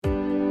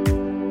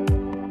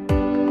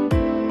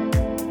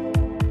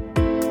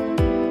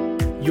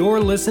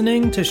You're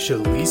listening to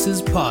Shalice's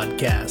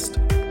podcast.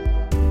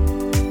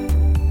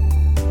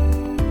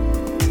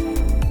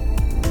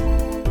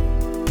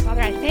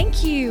 Father, I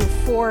thank you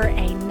for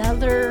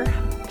another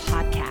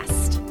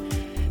podcast.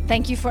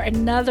 Thank you for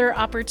another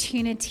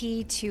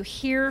opportunity to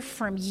hear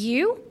from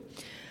you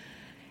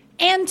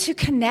and to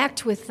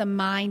connect with the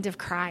mind of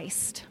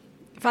Christ.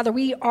 Father,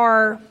 we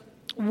are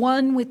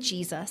one with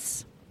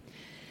Jesus.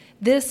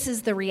 This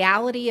is the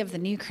reality of the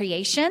new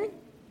creation,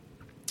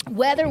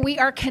 whether we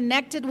are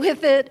connected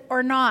with it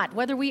or not,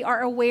 whether we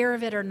are aware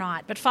of it or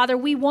not. But Father,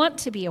 we want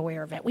to be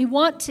aware of it. We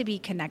want to be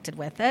connected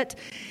with it,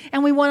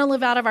 and we want to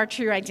live out of our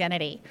true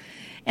identity.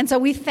 And so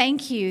we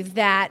thank you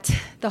that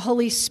the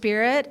Holy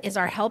Spirit is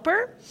our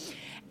helper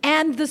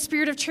and the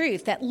Spirit of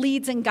truth that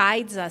leads and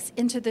guides us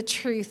into the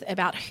truth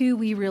about who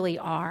we really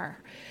are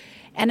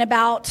and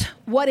about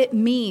what it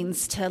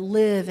means to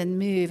live and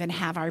move and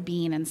have our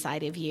being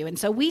inside of you. And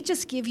so we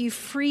just give you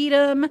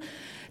freedom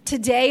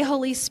today,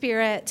 Holy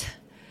Spirit,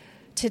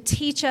 to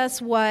teach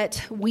us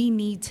what we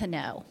need to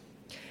know.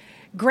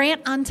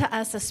 Grant unto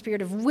us a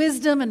spirit of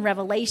wisdom and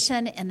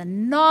revelation and the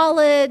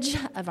knowledge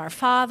of our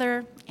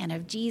Father and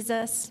of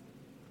Jesus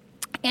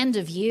and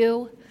of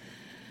you,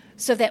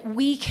 so that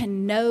we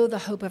can know the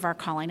hope of our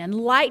calling.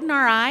 Enlighten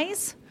our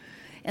eyes,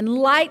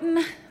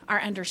 enlighten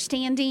our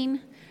understanding,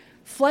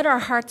 flood our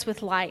hearts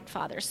with light,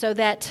 Father, so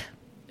that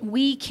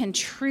we can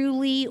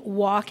truly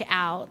walk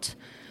out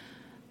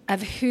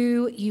of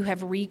who you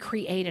have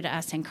recreated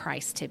us in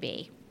Christ to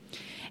be.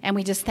 And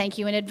we just thank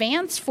you in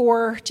advance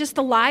for just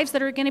the lives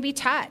that are going to be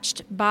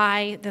touched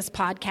by this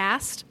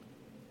podcast.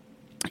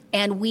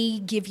 And we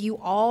give you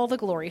all the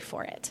glory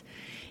for it.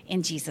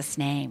 In Jesus'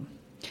 name.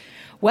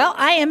 Well,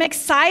 I am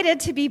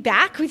excited to be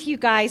back with you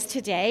guys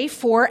today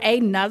for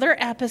another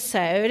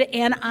episode,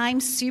 and I'm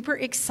super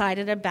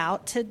excited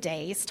about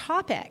today's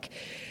topic.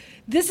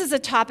 This is a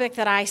topic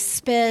that I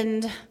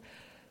spend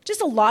just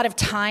a lot of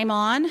time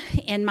on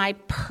in my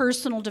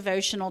personal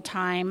devotional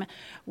time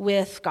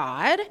with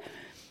God,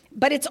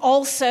 but it's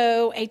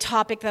also a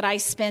topic that I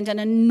spend an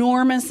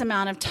enormous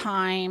amount of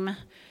time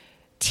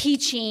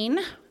teaching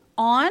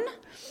on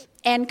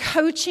and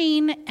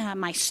coaching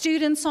my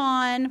students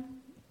on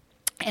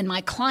and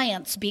my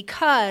clients,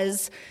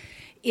 because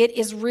it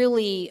is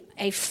really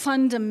a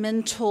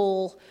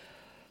fundamental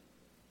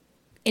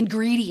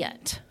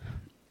ingredient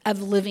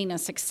of living a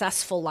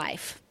successful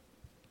life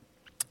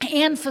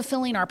and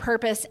fulfilling our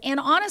purpose, and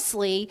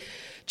honestly,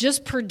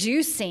 just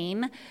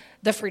producing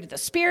the fruit of the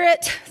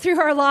Spirit through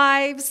our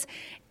lives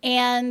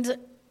and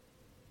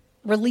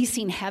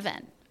releasing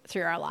heaven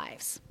through our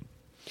lives.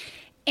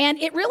 And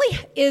it really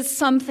is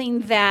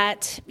something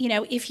that,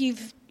 if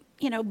you've,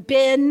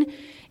 been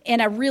in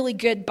a really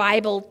good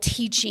Bible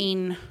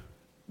teaching,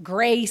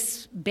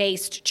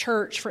 grace-based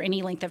church for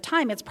any length of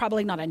time, it's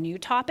probably not a new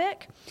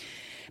topic,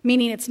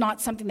 meaning it's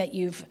not something that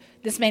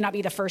this may not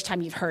be the first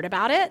time you've heard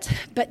about it,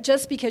 but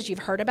just because you've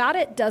heard about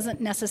it doesn't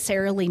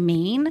necessarily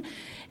mean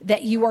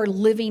that you are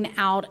living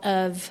out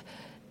of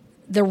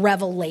the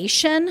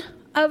revelation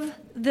of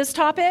this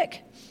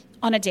topic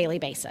on a daily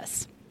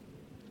basis.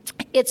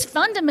 It's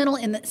fundamental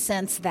in the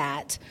sense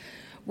that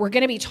we're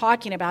going to be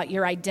talking about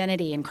your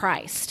identity in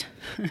Christ,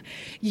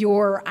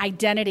 your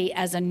identity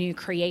as a new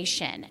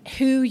creation,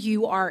 who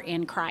you are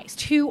in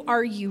Christ. Who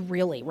are you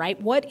really,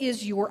 right? What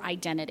is your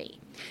identity?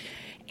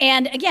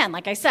 And again,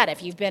 like I said,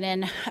 if you've been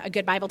in a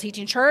good Bible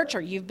teaching church,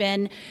 or you've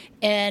been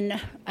in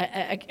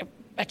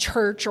a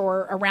church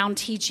or around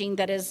teaching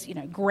that is,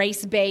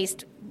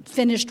 grace-based,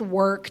 finished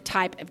work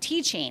type of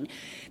teaching,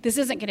 this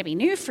isn't going to be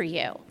new for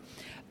you.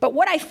 But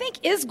what I think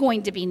is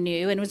going to be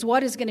new, and is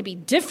what is going to be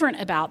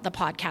different about the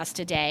podcast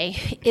today,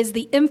 is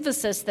the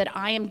emphasis that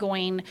I am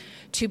going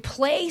to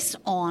place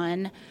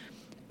on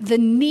the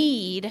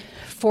need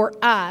for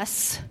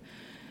us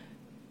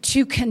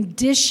to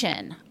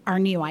condition our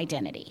new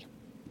identity.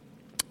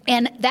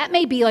 And that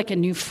may be like a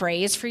new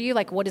phrase for you,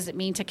 like what does it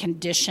mean to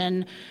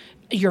condition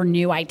your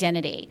new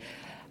identity?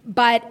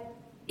 But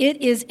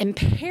it is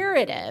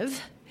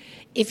imperative,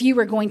 if you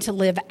are going to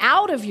live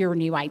out of your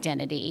new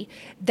identity,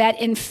 that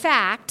in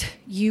fact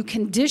you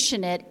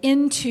condition it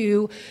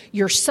into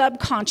your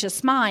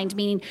subconscious mind,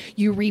 meaning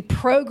you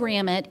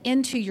reprogram it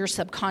into your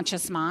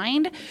subconscious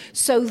mind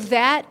so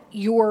that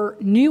your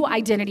new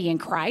identity in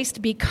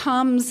Christ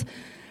becomes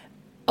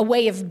a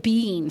way of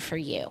being for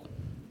you.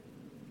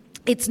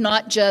 It's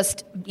not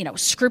just,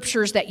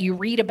 scriptures that you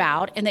read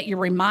about and that you're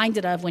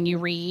reminded of when you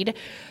read,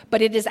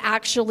 but it has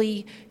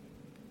actually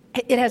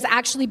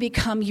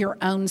become your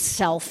own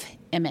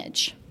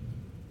self-image.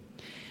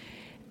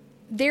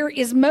 There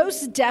is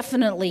most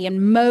definitely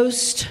in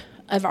most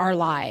of our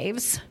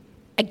lives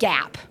a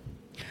gap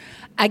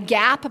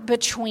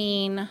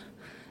between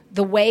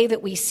the way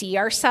that we see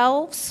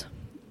ourselves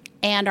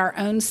and our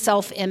own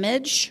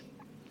self-image.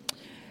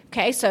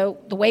 Okay, so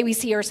the way we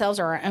see ourselves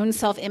or our own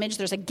self-image,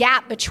 there's a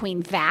gap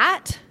between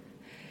that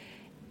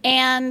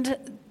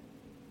and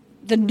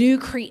the new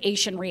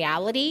creation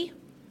reality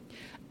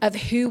of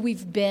who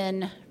we've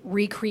been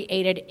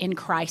recreated in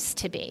Christ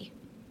to be.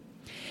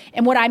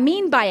 And what I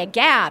mean by a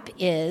gap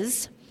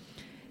is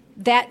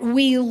that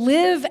we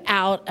live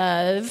out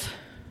of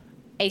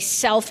a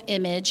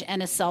self-image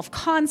and a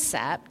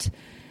self-concept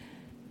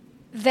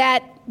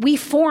that we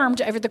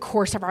formed over the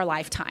course of our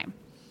lifetime.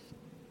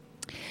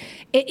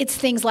 It's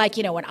things like,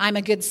 when I'm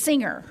a good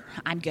singer,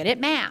 I'm good at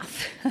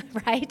math,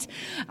 right?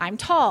 I'm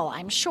tall,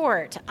 I'm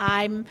short,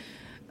 I'm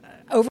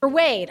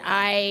overweight,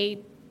 I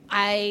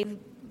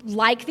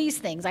like these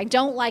things, I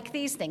don't like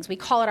these things. We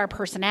call it our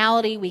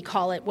personality, we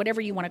call it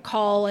whatever you want to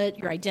call it,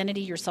 your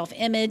identity, your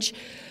self-image,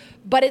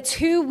 but it's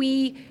who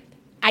we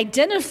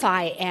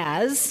identify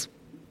as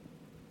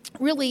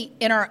really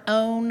in our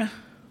own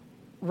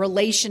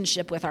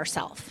relationship with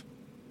ourselves.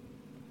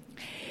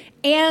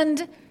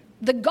 And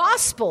the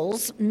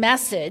gospel's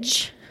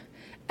message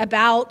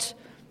about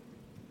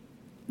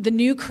the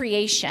new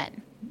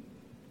creation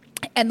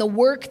and the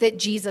work that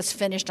Jesus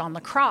finished on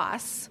the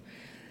cross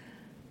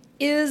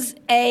is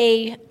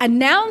an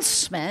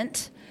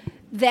announcement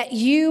that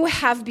you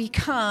have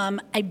become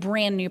a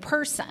brand new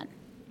person.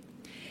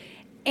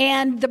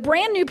 And the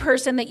brand new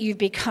person that you've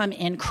become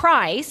in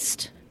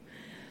Christ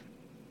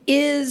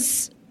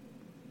is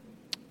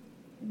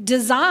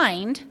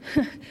designed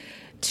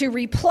to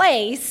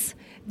replace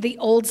the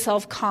old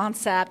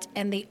self-concept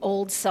and the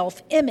old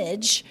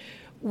self-image,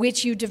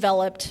 which you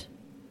developed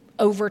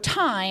over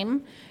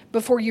time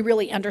before you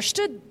really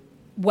understood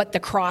what the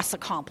cross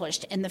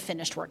accomplished in the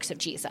finished works of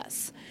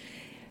Jesus.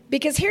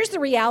 Because here's the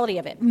reality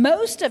of it.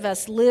 Most of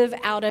us live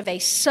out of a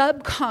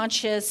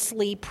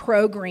subconsciously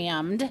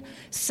programmed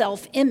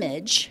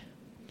self-image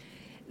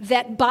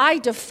that by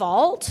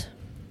default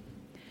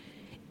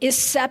is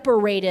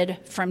separated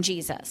from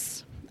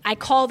Jesus. I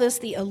call this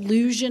the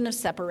illusion of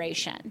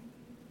separation.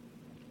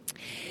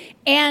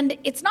 And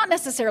it's not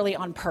necessarily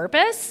on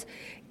purpose.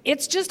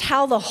 It's just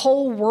how the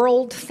whole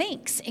world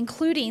thinks,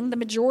 including the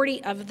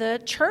majority of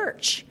the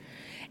church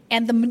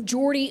and the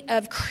majority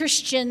of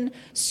Christian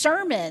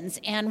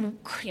sermons and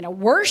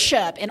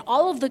worship and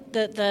all of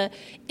the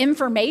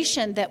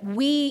information that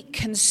we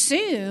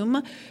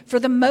consume, for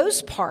the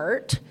most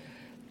part,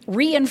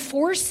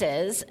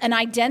 reinforces an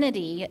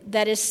identity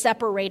that is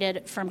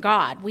separated from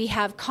God. We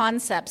have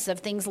concepts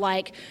of things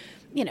like,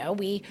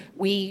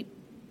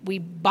 we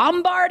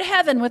bombard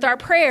heaven with our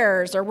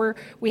prayers, or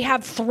we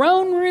have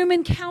throne room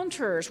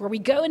encounters where we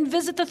go and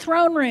visit the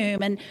throne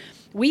room and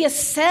we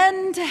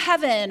ascend to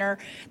heaven, or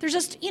there's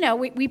just,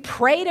 we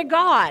pray to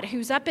God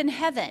who's up in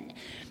heaven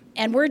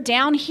and we're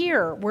down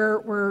here.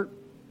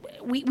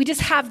 We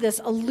just have this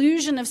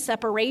illusion of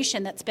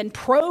separation that's been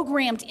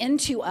programmed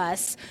into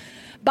us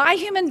by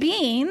human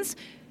beings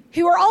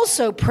who are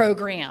also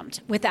programmed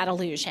with that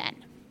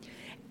illusion.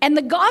 And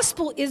the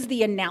gospel is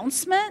the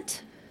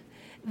announcement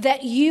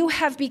that you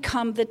have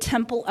become the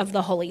temple of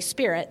the Holy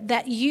Spirit,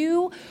 that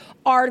you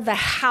are the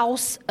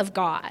house of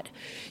God.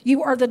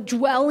 You are the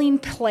dwelling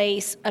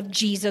place of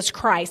Jesus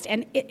Christ.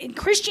 And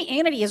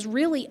Christianity is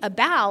really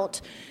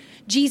about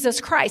Jesus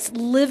Christ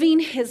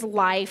living his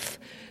life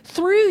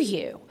through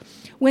you.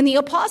 When the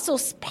Apostle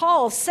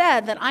Paul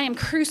said that I am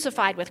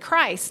crucified with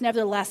Christ,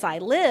 nevertheless I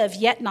live,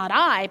 yet not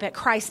I, but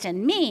Christ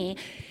in me,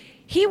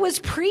 he was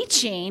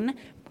preaching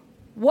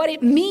what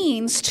it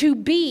means to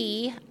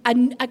be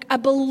a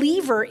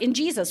believer in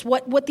Jesus,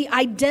 what the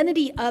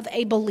identity of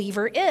a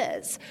believer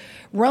is.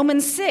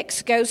 Romans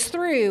 6 goes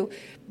through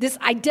this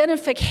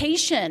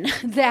identification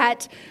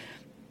that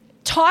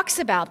talks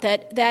about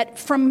that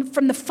from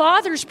the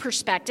Father's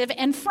perspective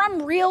and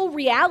from real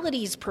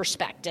reality's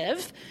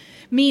perspective,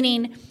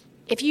 meaning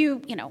if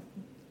you,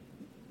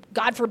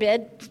 God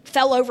forbid,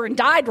 fell over and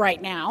died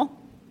right now,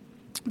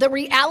 the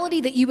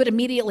reality that you would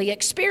immediately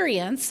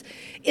experience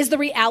is the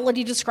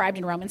reality described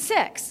in Romans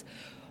 6,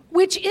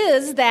 which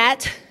is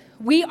that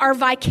we are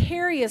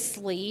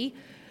vicariously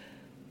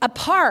a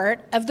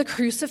part of the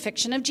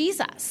crucifixion of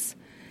Jesus,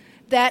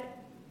 that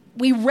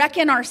we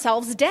reckon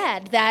ourselves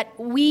dead, that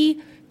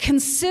we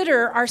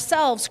consider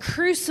ourselves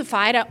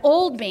crucified, an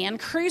old man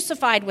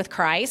crucified with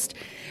Christ,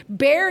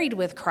 buried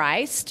with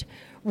Christ,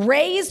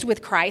 raised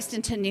with Christ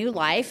into new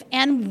life,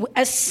 and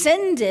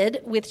ascended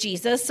with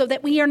Jesus so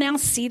that we are now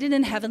seated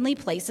in heavenly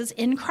places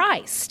in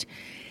Christ.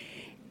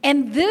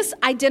 And this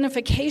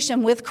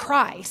identification with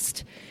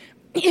Christ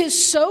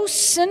is so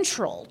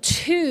central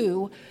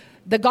to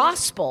the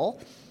gospel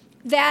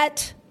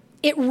that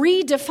it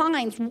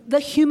redefines the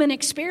human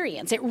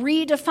experience. It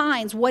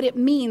redefines what it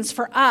means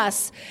for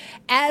us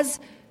as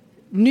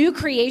new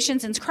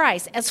creations in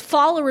Christ, as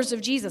followers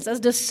of Jesus, as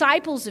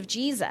disciples of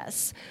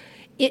Jesus.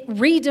 It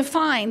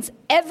redefines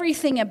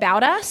everything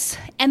about us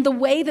and the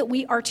way that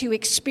we are to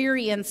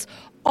experience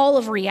all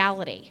of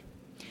reality.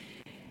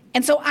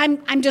 And so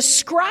I'm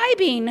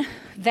describing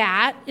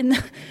that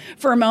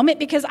for a moment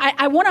because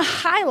I want to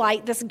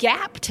highlight this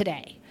gap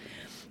today.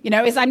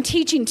 As I'm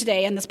teaching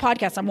today in this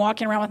podcast, I'm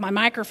walking around with my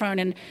microphone,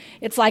 and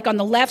it's like on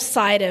the left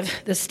side of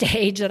the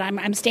stage that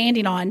I'm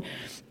standing on.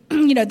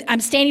 I'm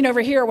standing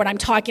over here when I'm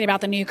talking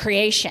about the new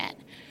creation.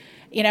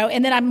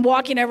 And then I'm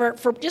walking over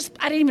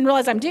I didn't even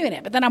realize I'm doing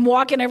it, but then I'm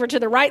walking over to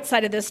the right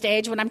side of the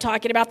stage when I'm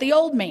talking about the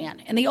old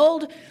man and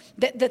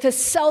the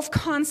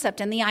self-concept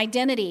and the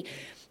identity.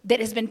 that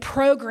has been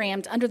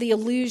programmed under the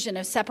illusion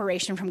of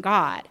separation from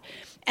God.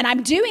 And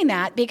I'm doing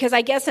that because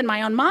I guess in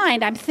my own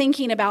mind, I'm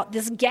thinking about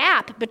this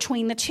gap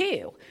between the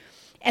two.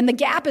 And the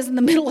gap is in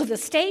the middle of the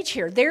stage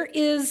here. There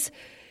is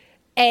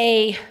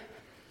a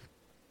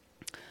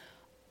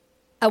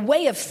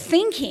way of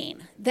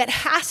thinking that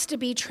has to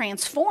be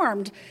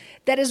transformed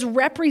that is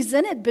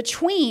represented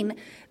between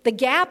the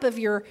gap of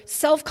your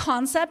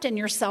self-concept and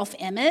your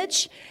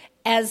self-image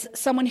as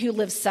someone who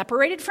lives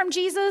separated from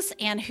Jesus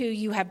and who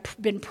you have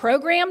been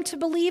programmed to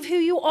believe who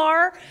you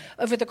are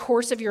over the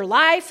course of your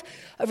life,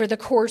 over the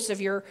course of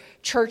your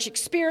church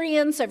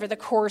experience, over the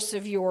course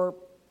of your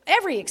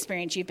every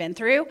experience you've been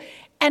through,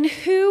 and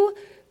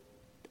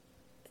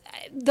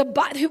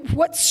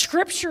what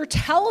Scripture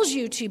tells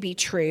you to be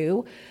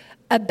true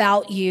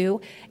about you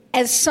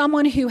as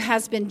someone who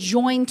has been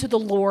joined to the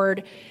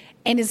Lord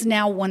and is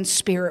now one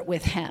spirit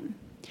with him.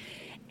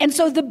 And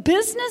so the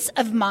business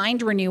of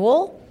mind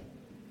renewal,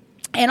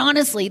 and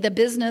honestly, the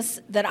business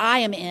that I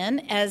am in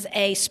as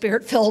a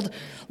spirit-filled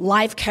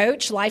life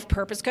coach, life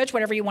purpose coach,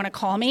 whatever you want to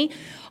call me,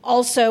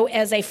 also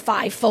as a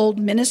fivefold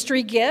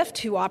ministry gift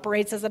who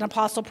operates as an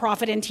apostle,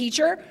 prophet, and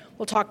teacher.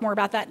 We'll talk more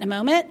about that in a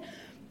moment.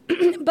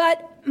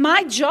 But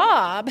my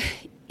job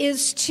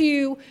is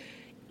to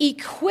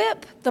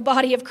equip the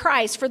body of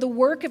Christ for the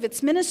work of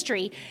its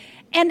ministry.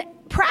 And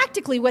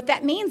practically what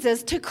that means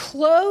is to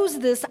close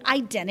this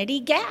identity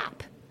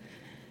gap.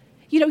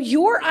 You know,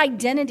 your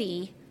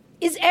identity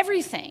is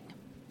everything.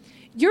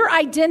 Your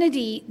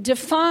identity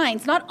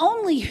defines not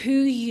only who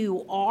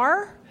you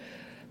are,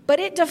 but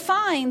it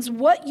defines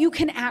what you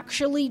can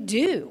actually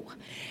do.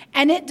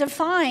 And it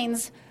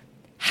defines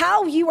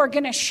how you are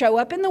going to show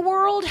up in the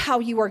world, how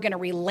you are going to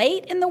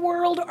relate in the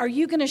world. Are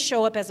you going to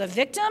show up as a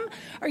victim?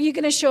 Are you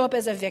going to show up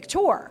as a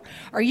victor?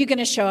 Are you going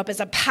to show up as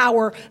a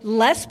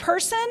powerless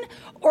person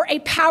or a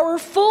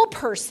powerful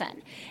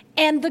person?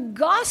 And the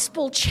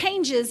gospel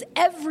changes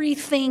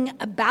everything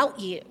about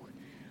you.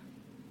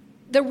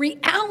 The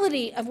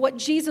reality of what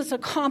Jesus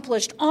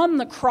accomplished on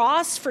the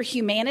cross for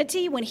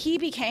humanity when he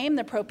became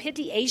the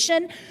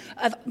propitiation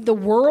of the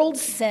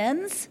world's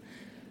sins,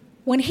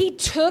 when he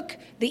took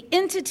the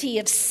entity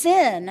of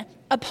sin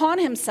upon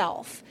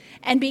himself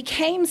and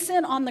became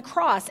sin on the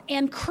cross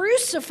and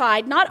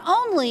crucified not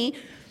only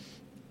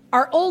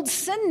our old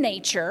sin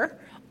nature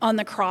on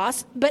the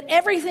cross, but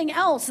everything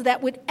else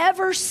that would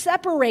ever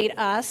separate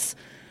us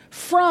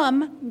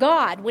from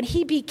God. When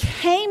he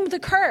became the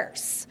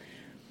curse,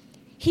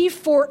 he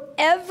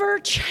forever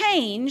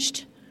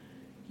changed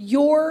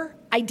your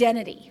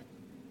identity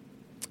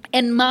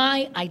and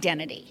my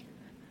identity.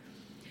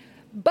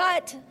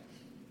 But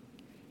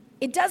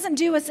it doesn't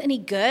do us any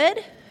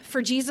good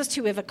for Jesus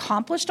to have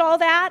accomplished all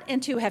that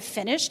and to have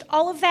finished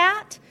all of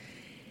that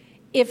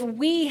if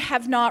we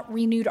have not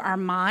renewed our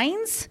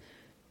minds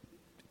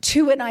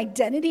to an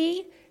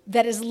identity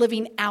that is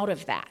living out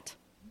of that.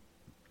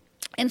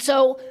 And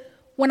so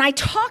when I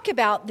talk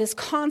about this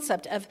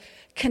concept of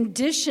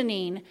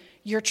conditioning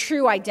your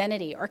true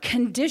identity or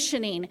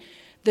conditioning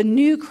the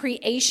new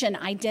creation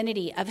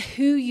identity of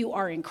who you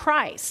are in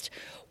Christ,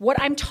 what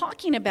I'm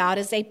talking about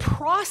is a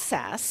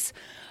process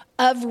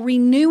of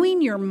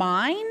renewing your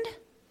mind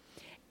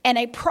and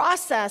a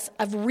process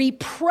of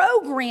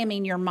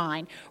reprogramming your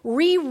mind,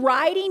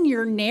 rewriting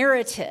your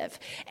narrative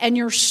and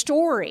your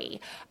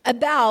story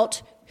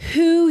about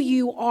who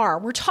you are.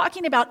 We're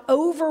talking about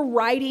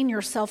overriding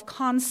your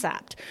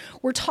self-concept.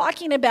 We're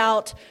talking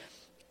about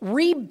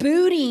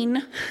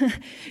rebooting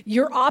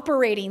your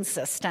operating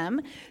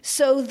system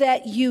so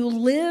that you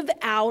live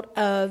out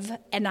of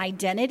an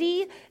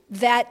identity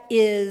that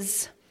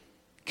is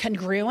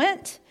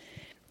congruent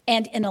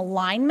and in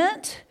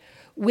alignment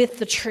with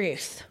the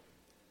truth.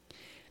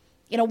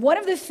 You know, one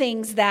of the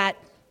things that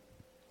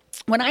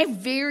when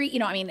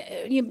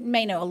you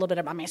may know a little bit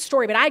about my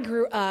story, but I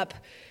grew up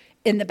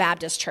in the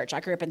Baptist church. I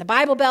grew up in the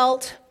Bible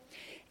Belt,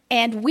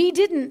 and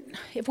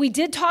if we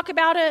did talk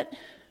about it,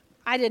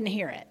 I didn't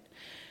hear it.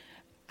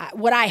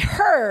 What I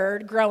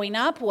heard growing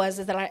up was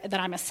that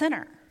I'm a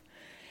sinner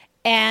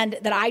and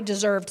that I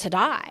deserve to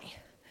die,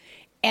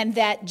 and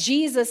that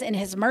Jesus in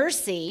his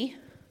mercy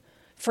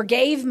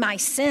forgave my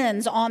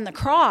sins on the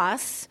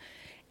cross,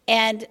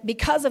 and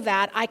because of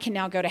that, I can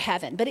now go to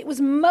heaven. But it was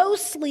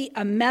mostly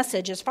a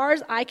message, as far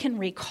as I can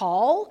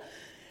recall,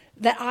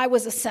 that I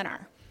was a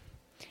sinner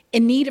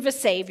in need of a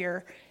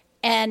Savior,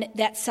 and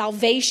that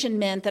salvation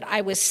meant that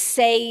I was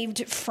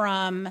saved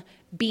from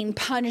being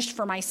punished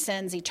for my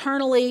sins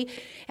eternally,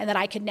 and that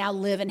I could now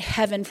live in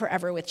heaven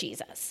forever with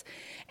Jesus.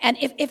 And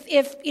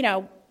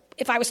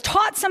if I was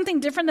taught something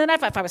different than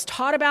that, if I was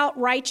taught about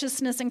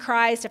righteousness in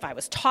Christ, if I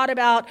was taught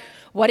about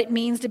what it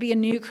means to be a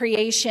new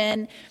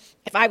creation,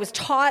 if I was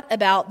taught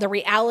about the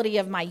reality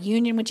of my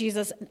union with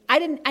Jesus, I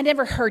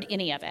never heard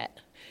any of it.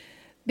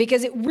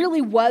 Because it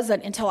really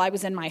wasn't until I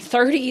was in my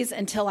 30s,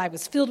 until I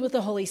was filled with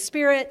the Holy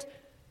Spirit,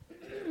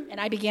 and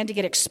I began to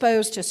get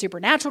exposed to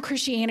supernatural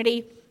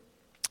Christianity,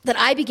 that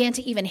I began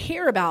to even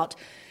hear about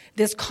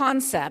this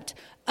concept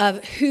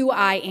of who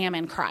I am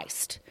in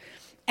Christ.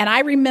 And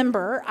I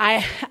remember,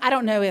 I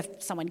don't know if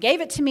someone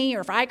gave it to me or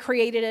if I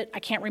created it, I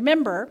can't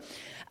remember,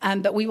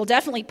 but we will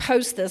definitely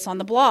post this on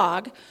the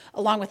blog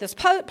along with this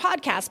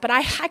podcast. But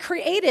I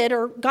created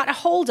or got a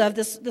hold of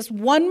this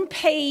one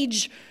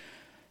page,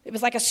 it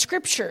was like a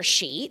scripture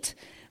sheet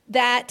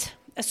that,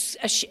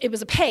 it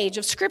was a page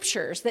of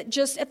scriptures that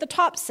just at the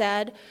top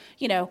said,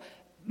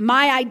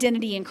 my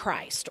identity in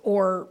Christ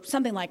or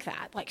something like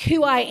that, like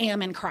who I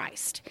am in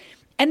Christ.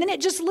 And then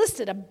it just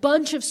listed a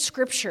bunch of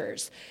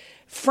scriptures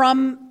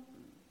from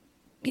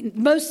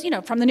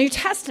from the New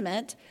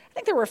Testament. I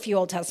think there were a few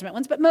Old Testament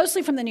ones, but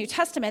mostly from the New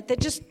Testament that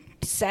just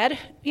said,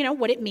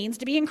 what it means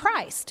to be in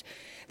Christ.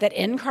 That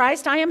in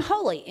Christ I am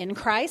holy. In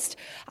Christ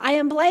I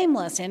am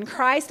blameless. In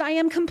Christ I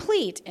am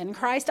complete. In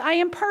Christ I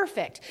am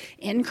perfect.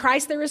 In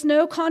Christ there is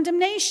no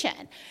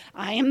condemnation.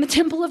 I am the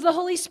temple of the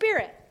Holy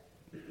Spirit.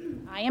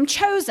 I am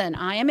chosen.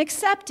 I am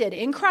accepted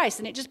in Christ.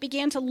 And it just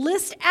began to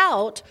list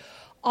out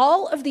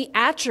all of the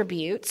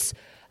attributes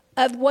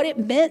of what it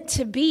meant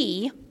to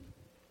be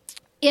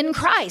in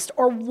Christ,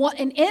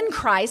 and in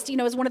Christ,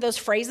 is one of those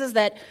phrases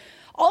that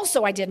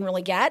also I didn't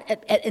really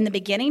get in the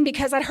beginning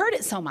because I'd heard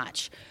it so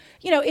much.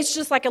 It's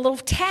just like a little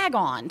tag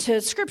on to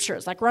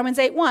scriptures, like Romans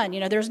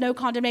 8:1, there's no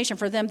condemnation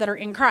for them that are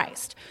in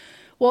Christ.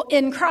 Well,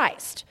 in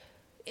Christ,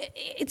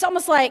 it's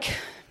almost like,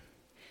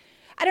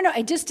 I don't know,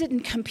 it just didn't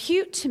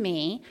compute to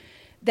me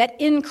that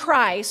in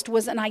Christ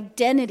was an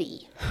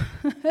identity,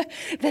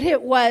 that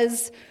it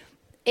was,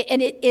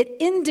 and it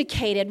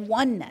indicated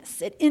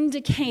oneness. It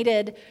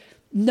indicated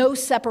no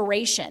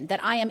separation,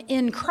 that I am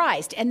in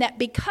Christ, and that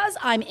because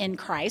I'm in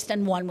Christ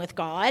and one with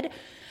God,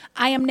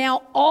 I am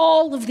now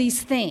all of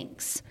these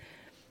things,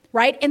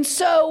 right? And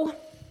so,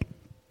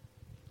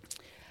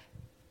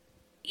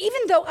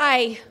 even though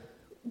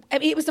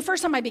it was the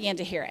first time I began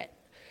to hear it,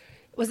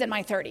 it was in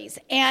my 30s,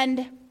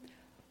 and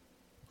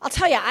I'll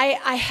tell you,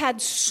 I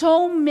had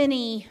so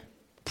many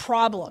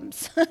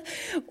problems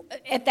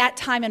at that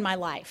time in my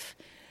life.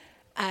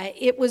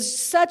 It was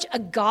such a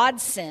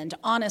godsend,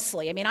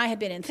 honestly. I had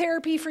been in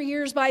therapy for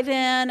years by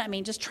then.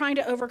 Just trying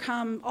to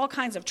overcome all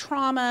kinds of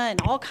trauma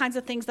and all kinds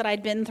of things that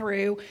I'd been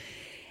through.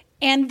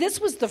 And this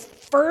was the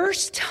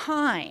first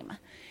time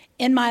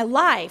in my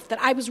life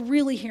that I was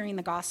really hearing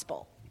the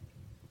gospel.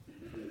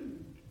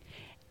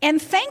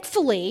 And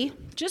thankfully,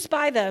 just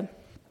by the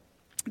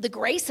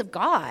grace of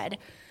God,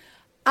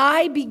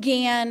 I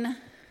began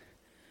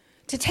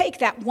to take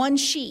that one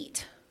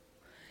sheet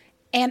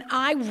and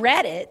I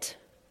read it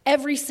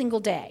every single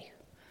day.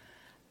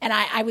 And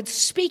I would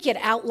speak it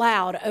out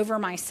loud over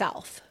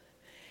myself.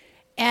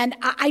 And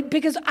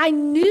because I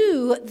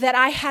knew that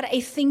I had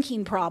a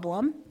thinking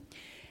problem.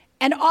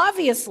 And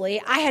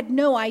obviously, I had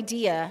no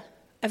idea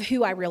of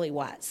who I really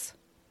was.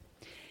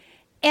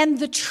 And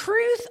the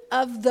truth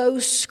of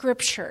those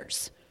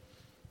scriptures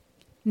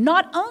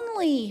not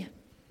only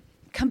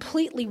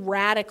completely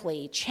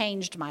radically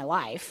changed my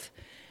life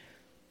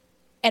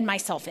and my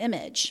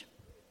self-image,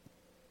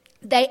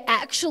 they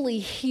actually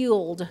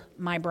healed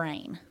my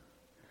brain.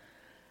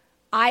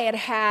 I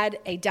had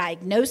a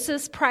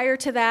diagnosis prior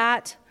to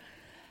that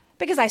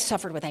because I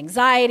suffered with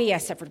anxiety, I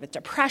suffered with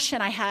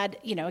depression. I had,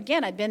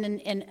 again, I had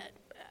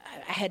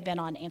been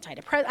on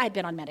antidepressants, I had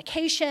been on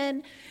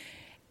medication.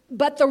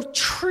 But the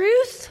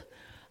truth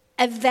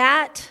of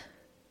that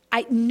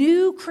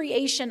new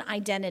creation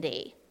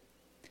identity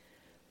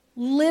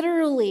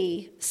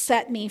literally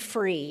set me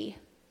free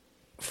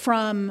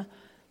from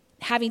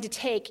having to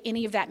take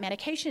any of that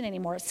medication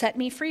anymore. It set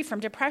me free from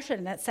depression,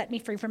 and that set me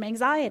free from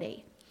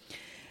anxiety.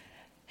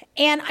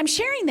 And I'm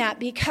sharing that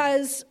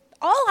because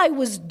all I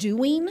was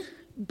doing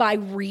by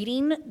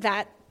reading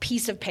that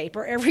piece of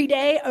paper every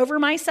day over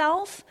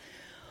myself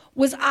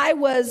was I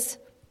was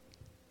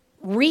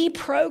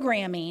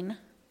reprogramming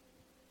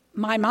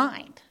my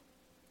mind.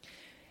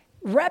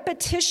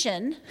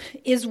 Repetition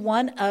is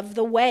one of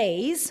the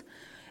ways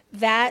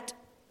that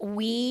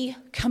we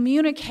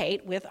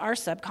communicate with our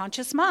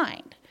subconscious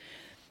mind.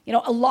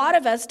 A lot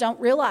of us don't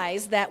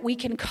realize that we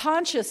can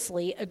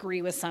consciously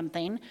agree with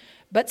something,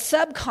 but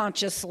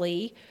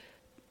subconsciously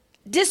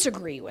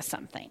disagree with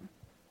something.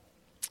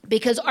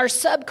 Because our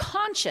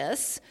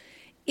subconscious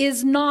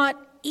is not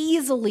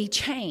easily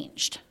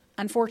changed,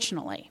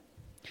 unfortunately.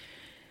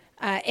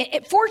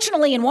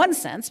 Fortunately, in one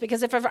sense,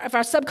 because if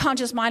our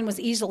subconscious mind was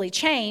easily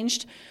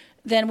changed,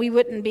 then we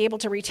wouldn't be able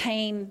to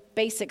retain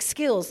basic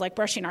skills like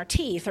brushing our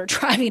teeth or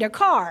driving a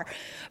car.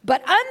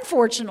 But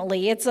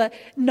unfortunately, it's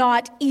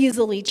not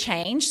easily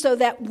changed, so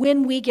that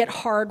when we get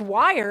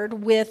hardwired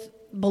with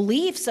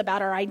beliefs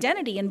about our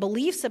identity and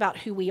beliefs about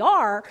who we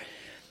are,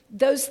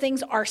 those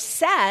things are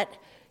set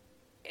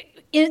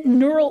in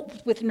neural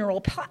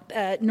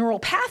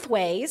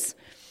pathways,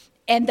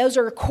 and those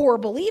are core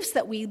beliefs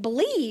that we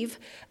believe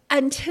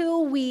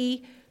until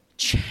we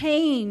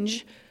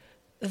change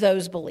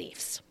those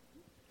beliefs.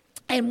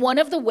 And one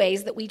of the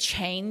ways that we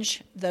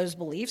change those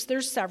beliefs,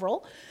 there's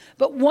several,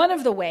 but one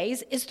of the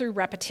ways is through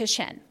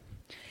repetition.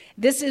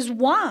 This is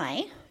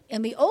why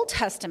in the Old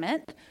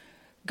Testament,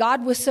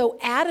 God was so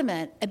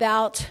adamant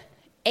about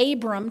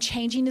Abram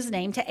changing his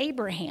name to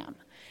Abraham.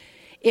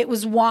 It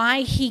was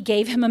why he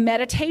gave him a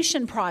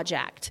meditation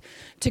project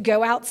to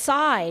go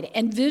outside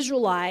and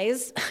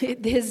visualize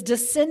his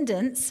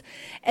descendants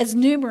as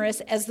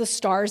numerous as the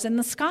stars in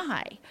the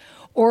sky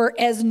or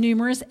as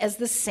numerous as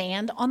the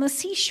sand on the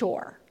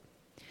seashore.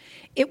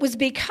 It was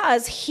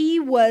because he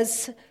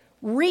was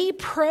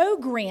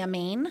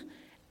reprogramming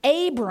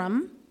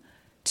Abram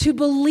to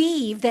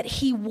believe that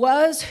he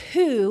was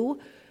who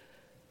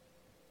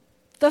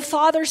the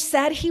Father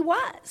said he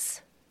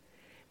was.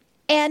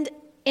 And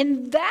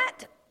in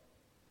that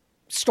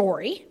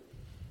story,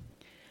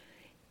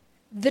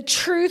 the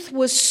truth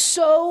was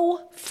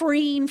so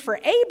freeing for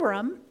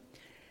Abram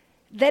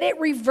that it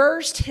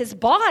reversed his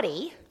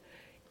body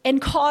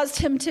and caused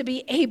him to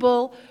be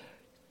able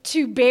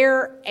to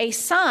bear a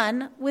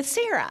son with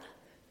Sarah.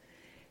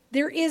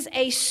 There is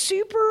a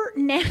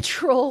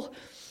supernatural,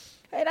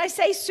 and I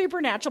say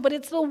supernatural, but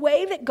it's the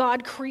way that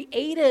God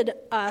created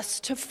us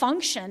to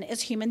function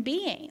as human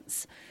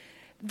beings,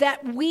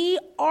 that we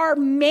are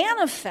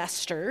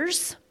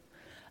manifestors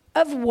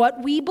of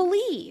what we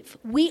believe.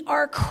 We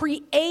are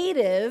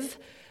creative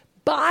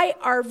by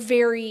our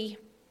very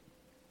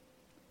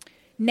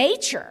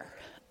nature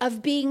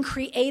of being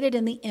created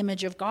in the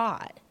image of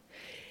God.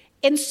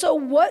 And so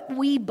what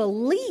we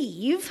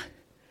believe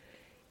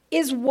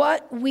is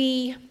what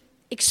we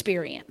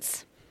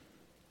experience.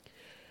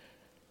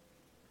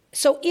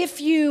 So if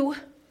you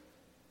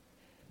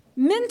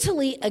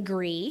mentally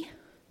agree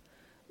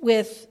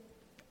with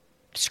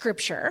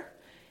Scripture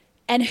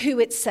and who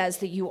it says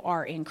that you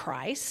are in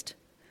Christ,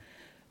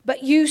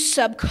 but you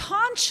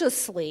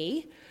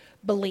subconsciously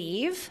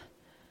believe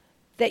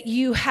that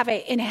you have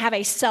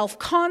a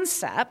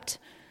self-concept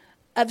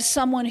of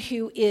someone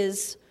who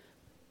is,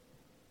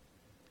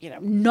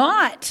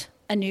 not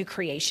a new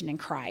creation in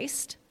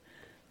Christ,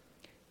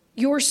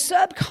 your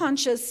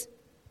subconscious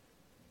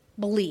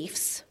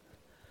beliefs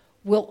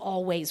will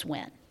always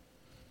win.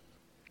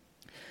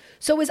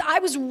 So as I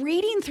was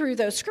reading through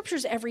those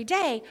scriptures every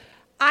day,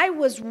 I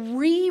was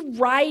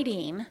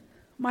rewriting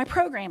my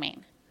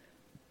programming.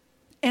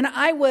 And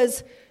I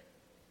was,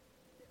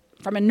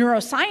 from a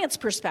neuroscience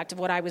perspective,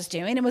 what I was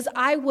doing,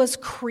 I was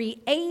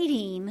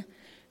creating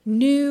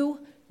new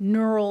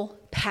neural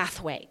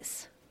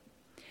pathways.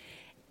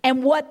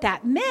 And what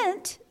that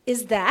meant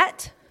is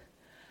that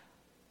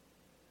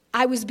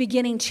I was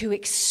beginning to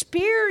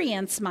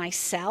experience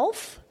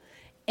myself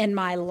and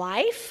my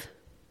life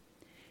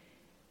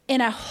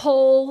in a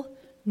whole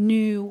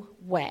new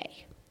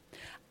way.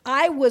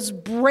 I was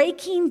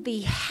breaking the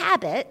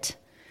habit.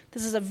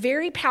 This is a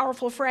very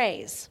powerful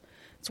phrase.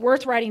 It's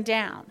worth writing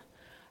down.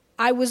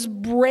 I was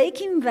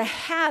breaking the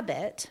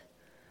habit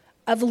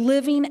of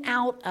living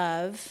out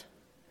of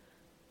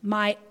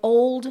my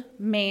old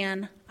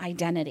man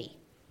identity.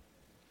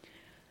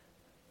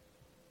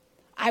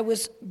 I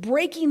was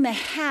breaking the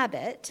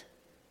habit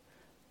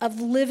of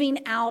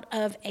living out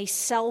of a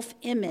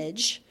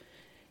self-image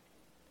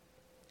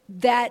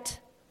that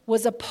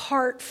was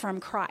apart from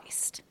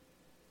Christ.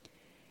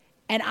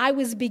 And I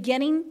was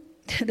beginning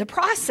the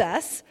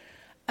process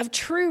of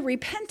true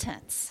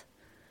repentance,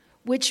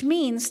 which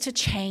means to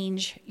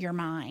change your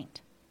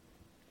mind.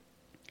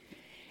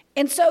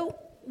 And so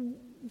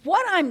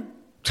what I'm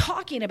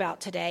talking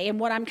about today and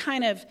what I'm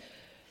kind of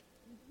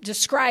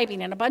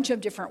describing in a bunch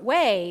of different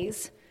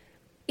ways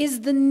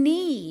is the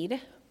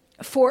need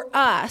for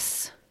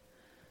us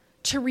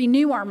to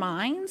renew our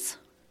minds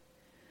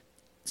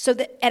so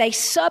that at a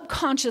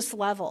subconscious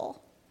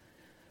level,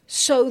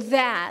 so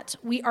that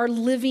we are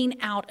living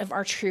out of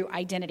our true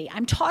identity.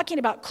 I'm talking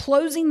about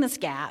closing this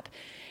gap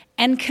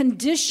and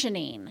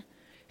conditioning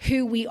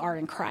who we are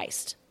in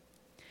Christ.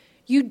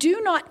 You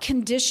do not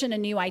condition a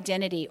new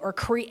identity or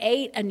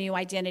create a new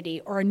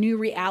identity or a new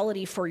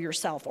reality for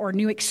yourself or a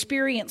new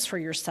experience for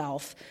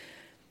yourself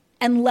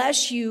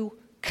unless you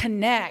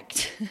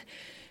connect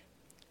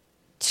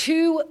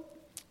to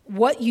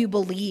what you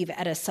believe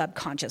at a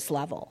subconscious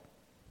level.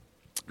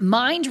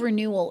 Mind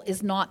renewal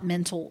is not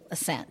mental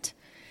assent.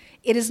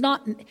 It is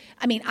not,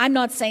 I'm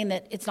not saying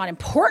that it's not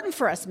important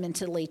for us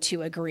mentally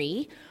to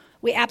agree.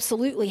 We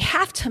absolutely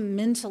have to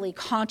mentally,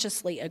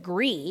 consciously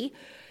agree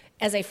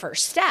as a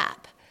first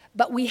step,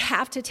 but we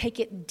have to take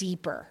it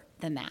deeper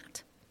than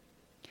that.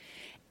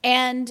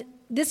 And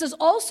this is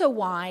also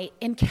why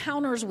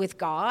encounters with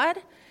God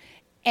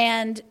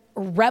and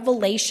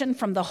revelation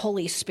from the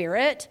Holy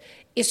Spirit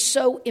is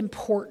so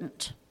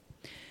important.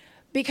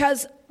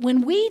 Because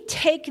when we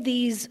take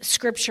these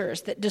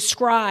scriptures that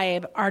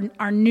describe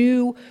our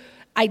new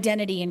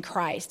identity in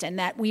Christ and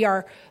that we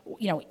are,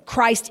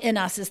 Christ in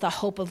us is the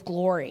hope of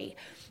glory,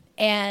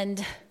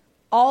 and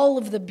all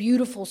of the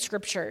beautiful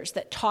scriptures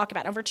that talk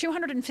about, over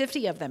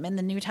 250 of them in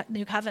the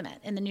New Covenant,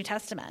 in the New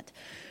Testament,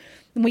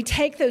 and we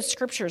take those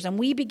scriptures and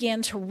we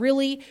begin to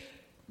really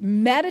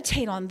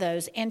meditate on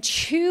those and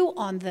chew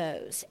on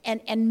those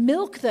and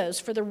milk those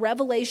for the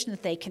revelation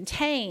that they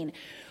contain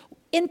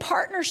in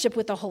partnership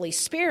with the Holy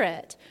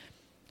Spirit,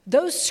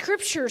 those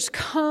scriptures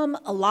come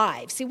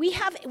alive. See, we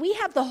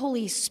have the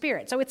Holy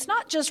Spirit. So it's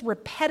not just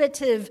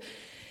repetitive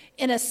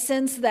in a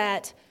sense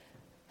that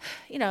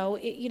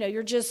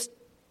you're just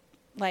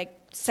like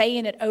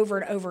saying it over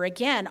and over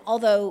again.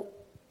 Although,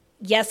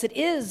 yes, it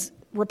is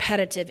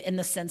repetitive in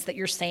the sense that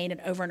you're saying it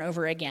over and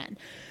over again.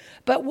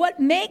 But what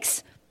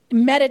makes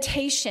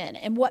meditation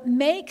and what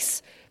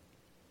makes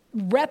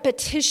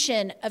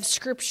repetition of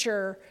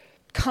Scripture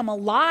come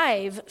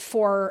alive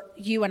for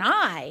you and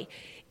I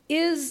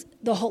is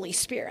the Holy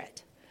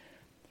Spirit.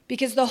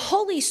 Because the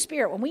Holy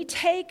Spirit, when we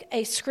take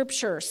a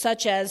Scripture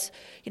such as,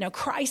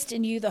 Christ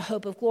in you, the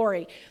hope of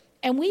glory,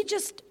 and we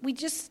just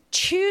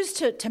choose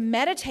to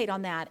meditate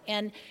on that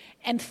and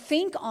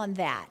think on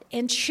that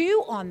and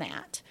chew on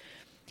that,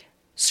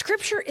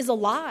 Scripture is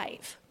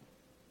alive.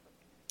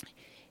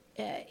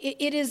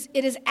 It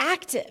is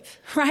active,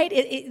 right?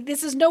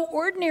 This is no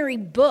ordinary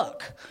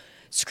book.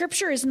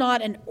 Scripture is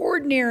not an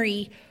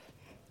ordinary,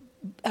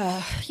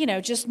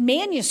 just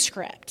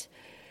manuscript.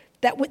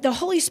 That the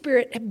Holy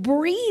Spirit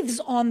breathes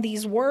on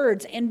these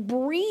words and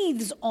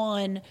breathes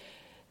on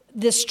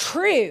this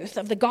truth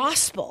of the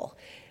gospel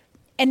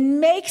and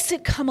makes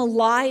it come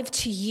alive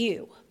to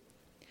you.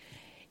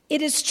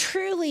 It is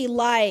truly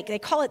like, they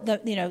call it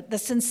the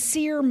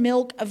sincere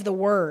milk of the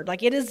word.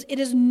 Like it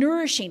is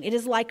nourishing. It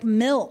is like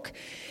milk.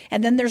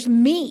 And then there's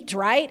meat,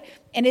 right?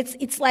 And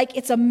it's like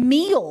it's a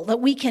meal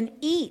that we can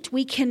eat.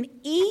 We can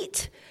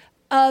eat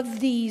of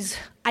these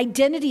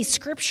identity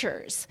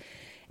scriptures.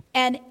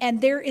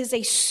 And there is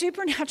a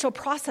supernatural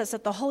process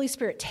that the Holy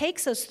Spirit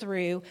takes us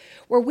through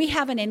where we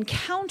have an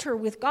encounter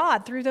with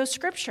God through those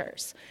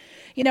scriptures.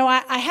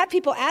 I have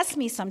people ask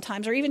me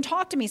sometimes or even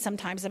talk to me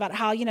sometimes about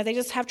how, they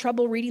just have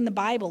trouble reading the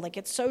Bible. Like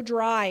it's so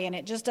dry and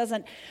it just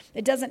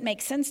doesn't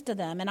make sense to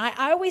them. And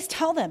I always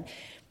tell them,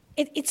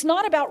 it's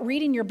not about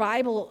reading your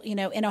Bible, in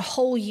a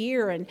whole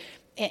year and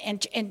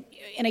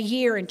in a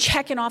year and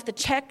checking off the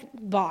check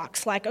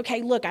box. Like,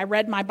 okay, look, I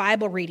read my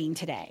Bible reading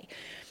today.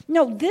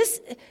 No,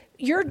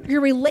 your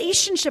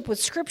relationship with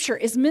Scripture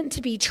is meant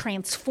to be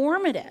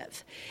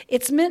transformative.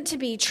 It's meant to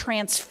be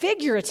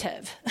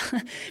transfigurative,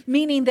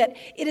 meaning that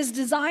it is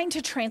designed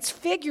to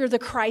transfigure the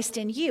Christ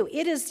in you.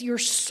 It is your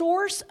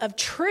source of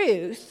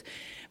truth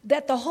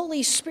that the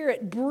Holy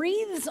Spirit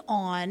breathes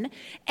on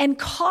and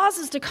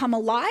causes to come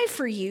alive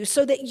for you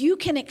so that you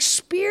can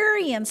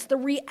experience the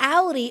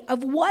reality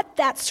of what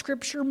that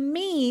Scripture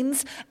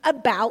means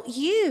about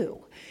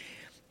you.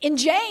 In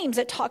James,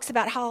 it talks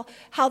about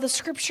how the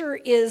Scripture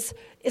is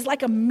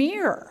like a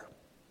mirror,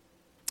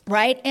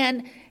 right?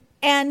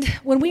 And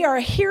when we are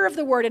a hearer of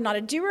the word and not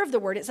a doer of the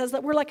word, it says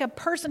that we're like a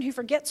person who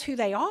forgets who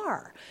they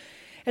are.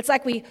 It's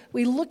like we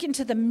look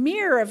into the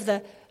mirror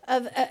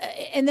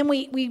and then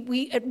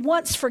we at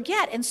once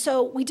forget. And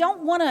so we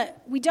don't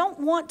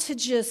want to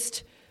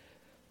just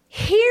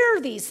hear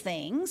these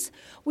things.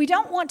 We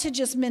don't want to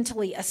just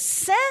mentally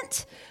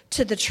assent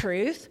to the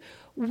truth.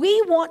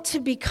 We want to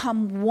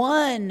become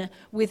one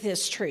with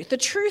this truth, the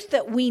truth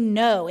that we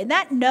know. And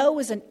that know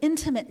is an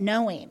intimate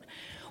knowing.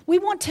 We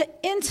want to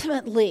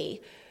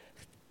intimately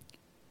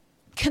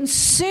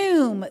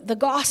consume the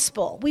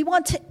gospel. We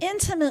want to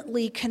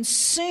intimately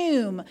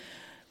consume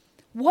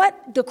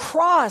what the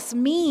cross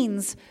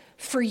means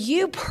for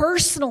you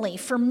personally,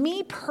 for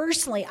me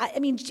personally. I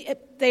mean,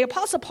 the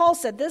Apostle Paul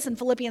said this in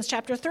Philippians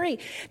chapter 3,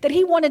 that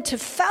he wanted to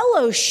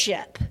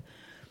fellowship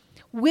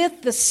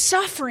with the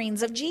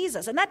sufferings of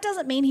Jesus. And that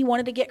doesn't mean he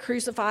wanted to get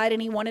crucified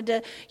and he wanted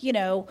to,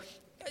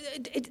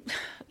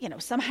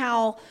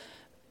 somehow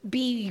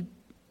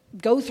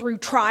go through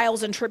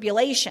trials and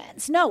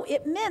tribulations. No,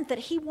 it meant that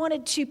he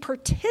wanted to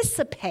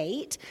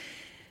participate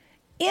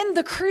in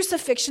the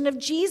crucifixion of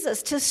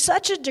Jesus to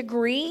such a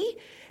degree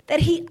that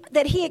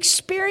he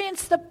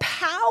experienced the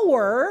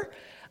power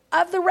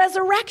of the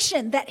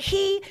resurrection, that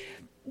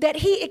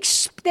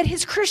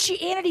his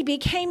Christianity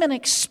became an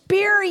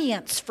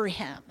experience for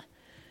him.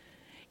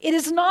 It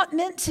is not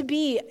meant to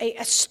be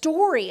a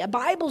story, a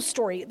Bible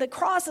story. The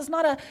cross is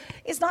not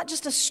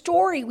just a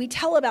story we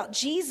tell about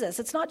Jesus.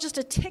 It's not just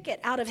a ticket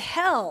out of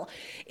hell.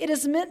 It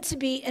is meant to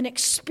be an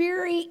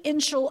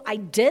experiential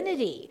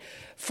identity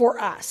for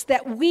us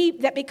that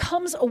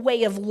becomes a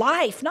way of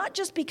life, not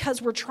just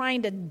because we're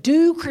trying to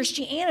do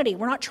Christianity.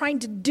 We're not trying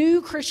to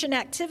do Christian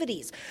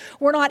activities.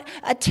 We're not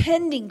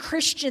attending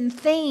Christian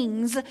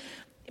things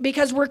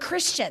because we're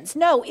Christians.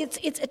 No, it's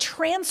a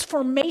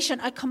transformation,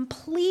 a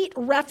complete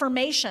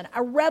reformation,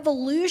 a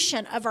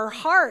revolution of our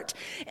heart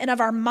and of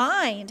our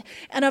mind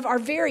and of our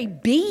very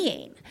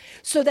being,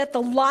 so that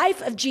the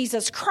life of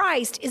Jesus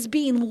Christ is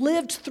being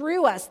lived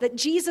through us, that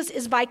Jesus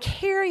is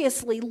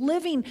vicariously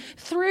living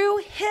through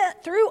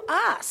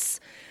us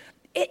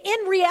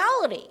in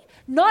reality.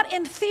 Not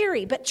in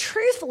theory, but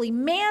truthfully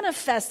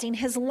manifesting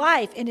his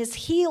life and his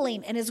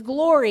healing and his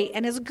glory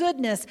and his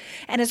goodness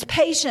and his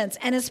patience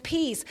and his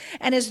peace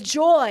and his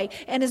joy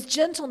and his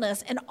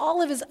gentleness and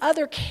all of his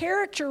other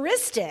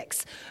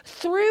characteristics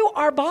through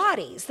our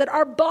bodies, that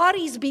our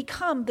bodies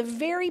become the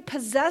very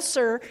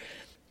possessor.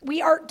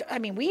 We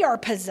are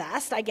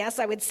possessed, I guess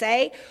I would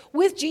say,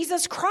 with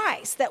Jesus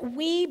Christ, that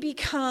we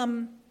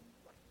become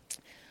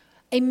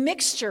a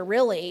mixture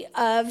really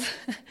of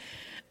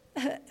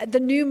the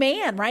new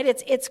man, right?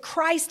 It's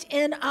Christ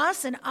in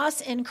us and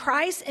us in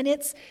Christ, and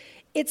it's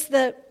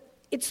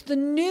the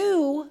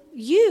new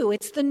you,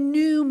 it's the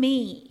new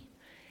me.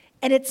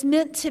 And it's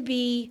meant to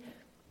be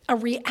a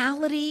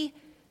reality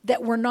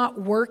that we're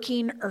not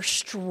working or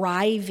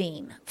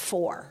striving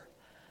for.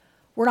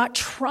 We're not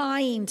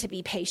trying to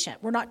be patient.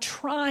 We're not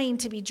trying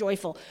to be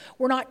joyful.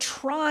 We're not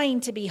trying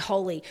to be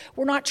holy.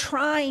 We're not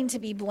trying to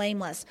be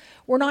blameless.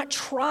 We're not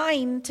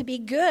trying to be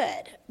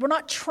good. We're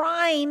not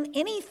trying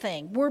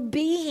anything. We're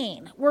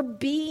being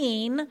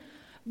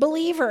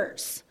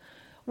believers.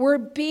 We're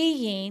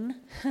being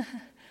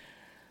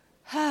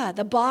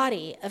the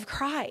body of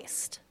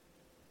Christ.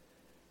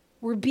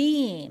 We're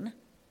being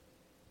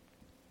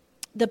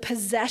the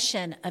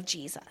possession of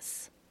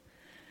Jesus.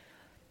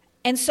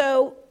 And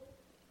so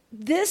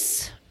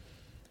this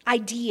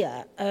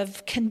idea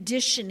of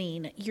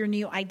conditioning your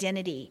new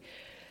identity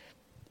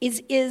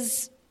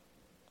is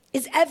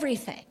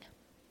everything.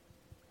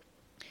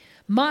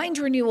 Mind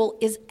renewal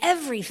is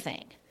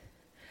everything.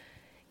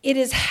 It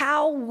is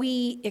how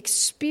we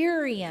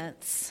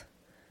experience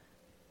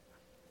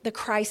the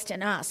Christ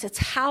in us. It's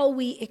how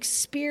we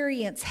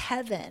experience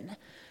heaven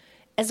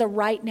as a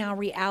right now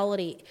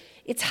reality.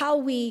 It's how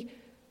we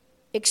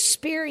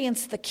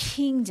experience the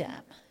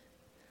kingdom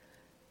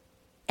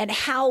and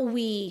how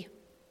we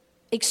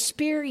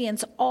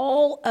experience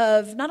all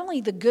of not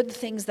only the good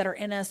things that are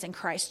in us in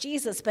Christ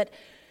Jesus, but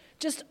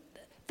just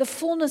the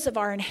fullness of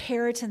our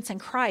inheritance in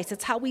Christ.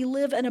 It's how we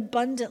live an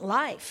abundant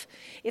life.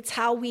 It's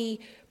how we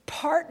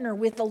partner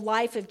with the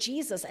life of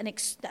Jesus. And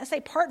I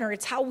say partner,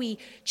 it's how we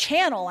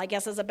channel, I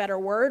guess is a better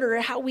word, or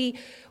how we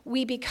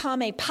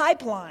become a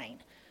pipeline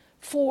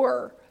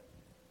for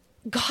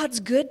God's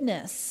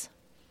goodness.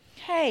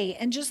 Hey,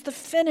 and just the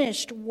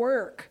finished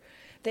work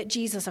that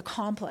Jesus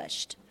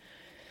accomplished.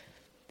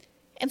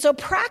 And so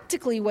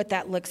practically what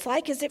that looks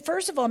like is it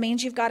first of all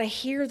means you've got to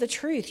hear the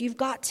truth. You've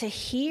got to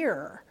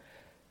hear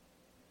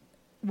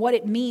what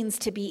it means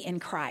to be in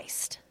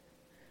Christ.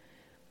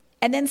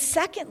 And then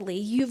secondly,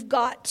 you've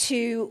got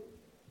to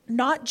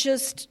not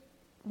just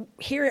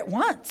hear it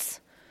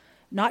once,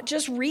 not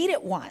just read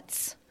it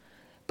once,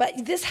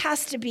 but this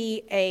has to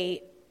be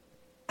a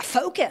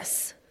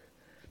focus.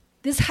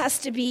 This has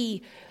to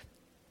be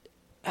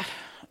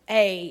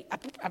a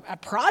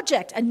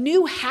project, a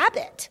new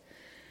habit.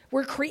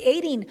 We're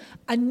creating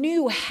a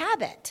new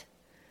habit.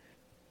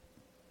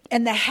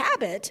 And the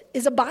habit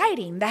is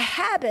abiding. The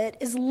habit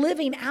is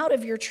living out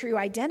of your true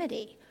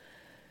identity.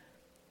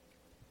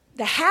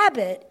 The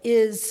habit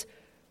is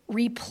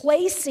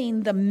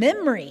replacing the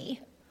memory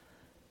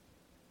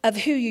of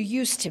who you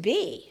used to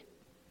be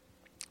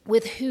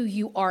with who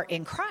you are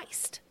in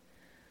Christ.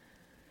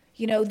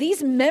 You know,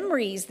 these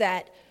memories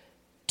that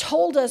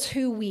told us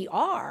who we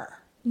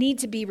are need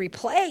to be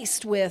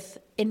replaced with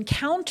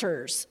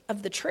encounters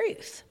of the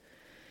truth,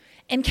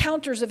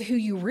 encounters of who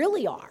you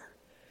really are,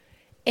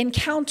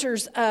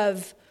 encounters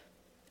of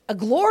a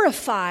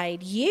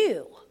glorified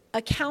you,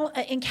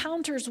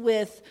 encounters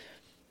with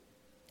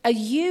a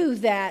you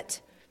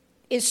that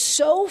is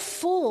so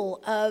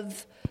full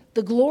of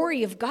the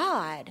glory of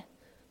God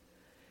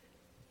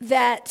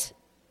that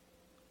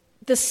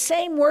the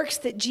same works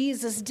that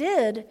Jesus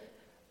did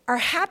are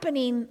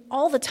happening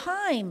all the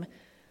time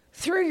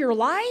through your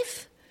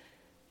life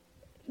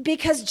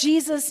because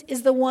Jesus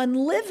is the one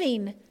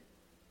living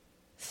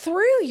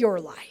through your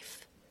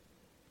life.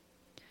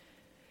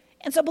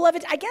 And so,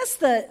 beloved, I guess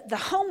the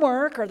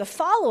homework or the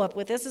follow-up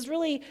with this is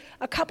really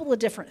a couple of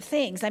different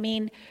things. I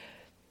mean,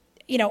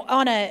 you know,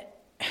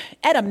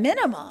 at a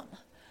minimum,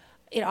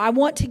 you know, I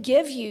want to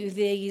give you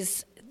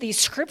these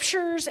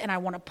scriptures and I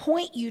want to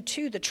point you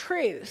to the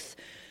truth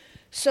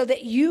so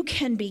that you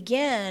can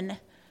begin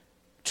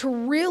to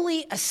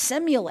really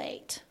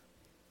assimilate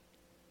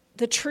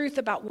the truth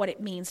about what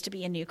it means to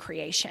be a new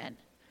creation.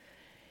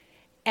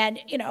 And,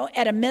 you know,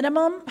 at a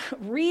minimum,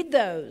 read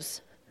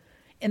those.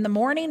 In the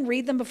morning,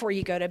 read them before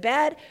you go to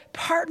bed.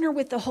 Partner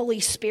with the Holy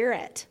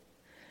Spirit.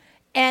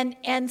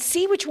 And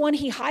see which one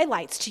he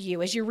highlights to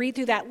you as you read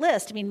through that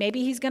list. I mean,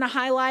 maybe he's going to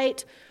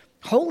highlight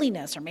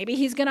holiness, or maybe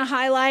he's going to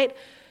highlight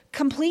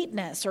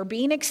completeness or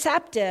being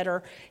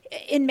accepted,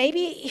 and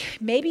maybe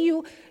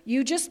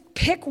you just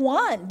pick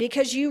one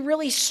because you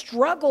really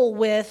struggle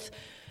with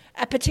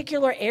a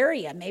particular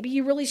area. Maybe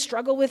you really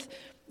struggle with,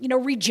 you know,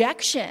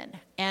 rejection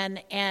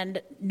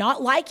and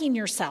not liking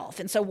yourself.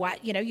 And so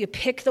you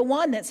pick the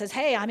one that says,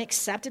 hey, I'm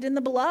accepted in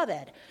the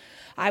beloved.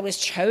 I was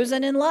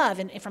chosen in love,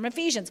 and from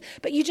Ephesians.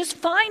 But you just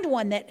find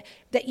one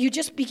that you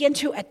just begin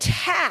to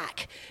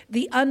attack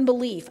the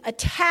unbelief,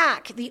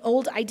 attack the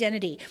old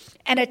identity,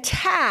 and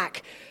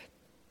attack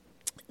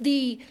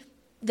the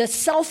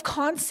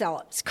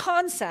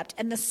self-concept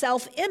and the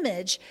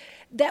self-image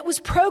that was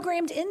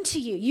programmed into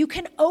you. You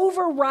can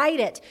override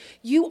it.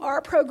 You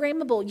are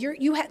programmable.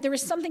 There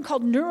is something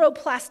called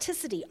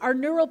neuroplasticity. Our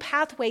neural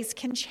pathways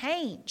can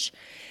change.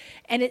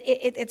 And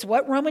it's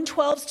what Romans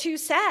 12:2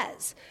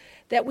 says,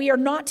 that we are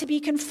not to be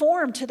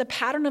conformed to the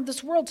pattern of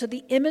this world, to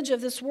the image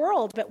of this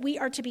world, but we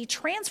are to be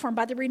transformed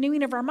by the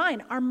renewing of our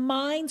mind. Our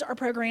minds are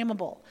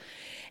programmable.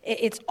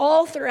 It's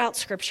all throughout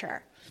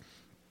Scripture.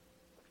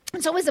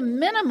 And so as a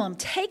minimum,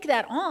 take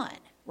that on,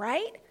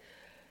 right?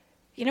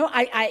 You know,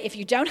 if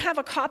you don't have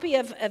a copy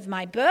of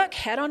my book,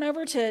 head on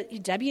over to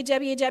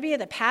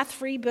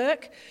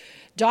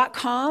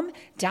www.thepathfreebook.com,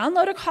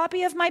 download a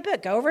copy of my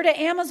book, go over to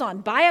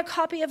Amazon, buy a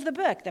copy of the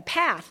book, The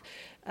Path,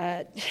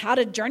 How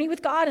to Journey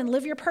with God and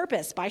Live Your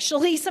Purpose by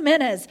Shalise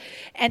Jimenez,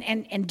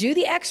 and do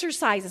the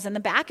exercises in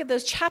the back of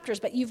those chapters.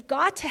 But you've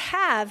got to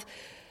have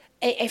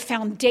a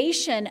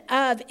foundation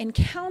of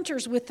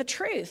encounters with the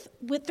truth,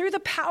 through the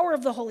power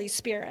of the Holy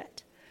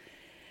Spirit.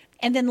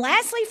 And then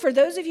lastly, for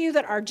those of you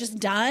that are just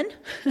done,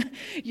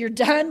 you're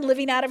done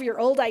living out of your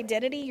old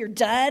identity, you're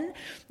done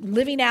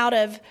living out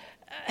of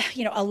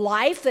a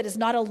life that is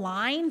not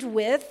aligned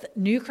with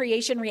new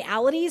creation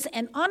realities,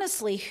 and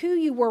honestly, who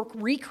you were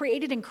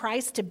recreated in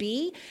Christ to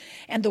be,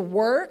 and the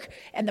work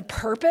and the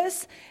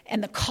purpose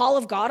and the call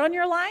of God on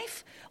your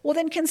life, well,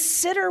 then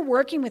consider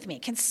working with me.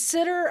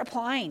 Consider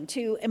applying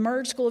to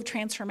Emerge School of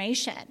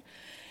Transformation.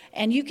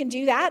 And you can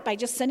do that by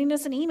just sending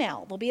us an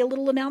email. There'll be a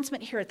little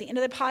announcement here at the end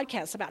of the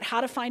podcast about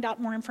how to find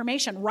out more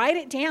information. Write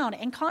it down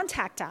and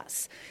contact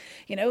us.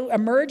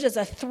 Emerge is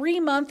a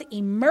 3-month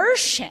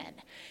immersion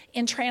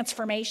in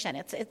transformation.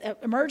 It's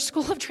Emerge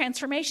School of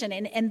Transformation.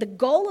 And the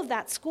goal of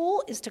that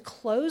school is to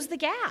close the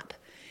gap.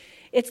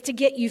 It's to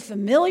get you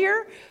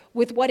familiar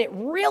with what it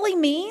really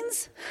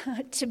means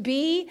to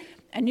be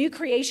a new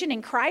creation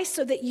in Christ,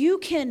 so that you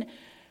can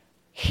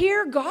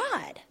hear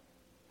God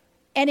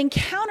and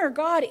encounter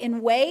God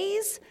in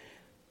ways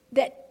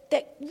that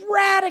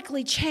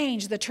radically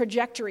change the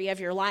trajectory of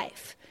your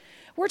life.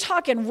 We're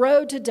talking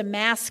road to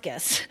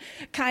Damascus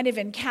kind of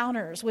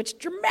encounters, which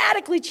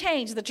dramatically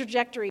change the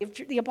trajectory of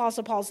the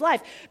Apostle Paul's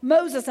life.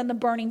 Moses and the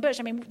burning bush.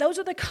 I mean, those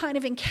are the kind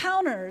of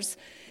encounters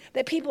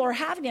that people are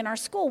having in our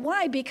school.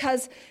 Why?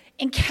 Because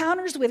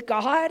encounters with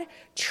God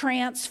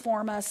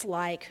transform us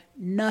like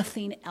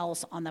nothing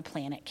else on the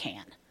planet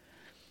can.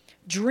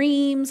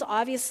 Dreams,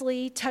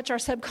 obviously, touch our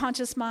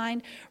subconscious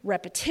mind.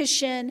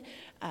 Repetition,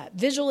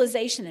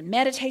 visualization, and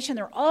meditation.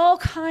 There are all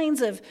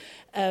kinds of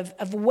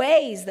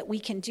ways that we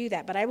can do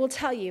that. But I will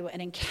tell you,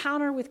 an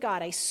encounter with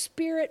God, a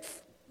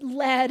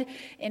Spirit-led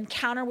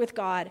encounter with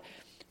God,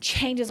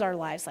 changes our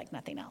lives like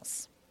nothing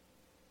else.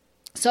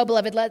 So,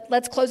 beloved,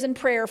 let's close in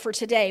prayer for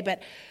today. But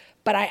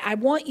I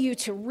want you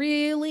to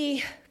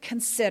really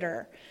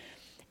consider,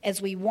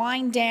 as we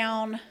wind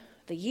down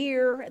the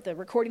year at the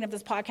recording of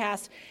this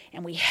podcast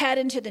and we head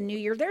into the new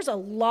year, there's a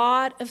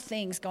lot of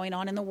things going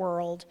on in the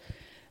world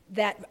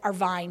that are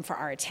vying for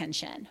our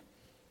attention.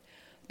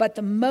 But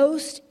the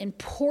most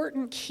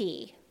important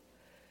key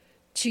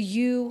to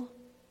you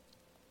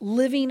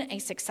living a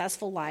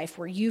successful life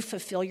where you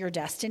fulfill your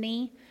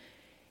destiny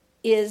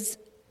is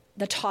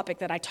the topic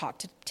that I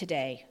talked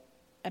today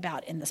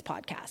about in this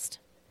podcast.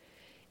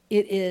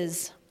 It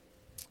is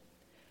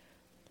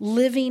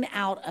living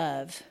out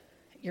of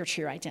your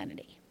true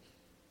identity.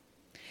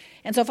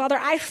 And so, Father,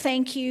 I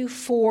thank you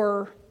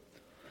for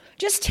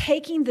just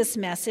taking this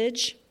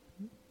message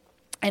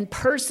and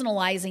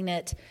personalizing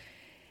it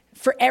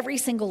for every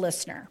single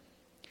listener.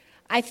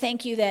 I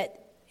thank you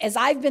that as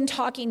I've been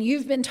talking,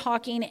 you've been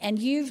talking, and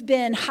you've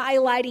been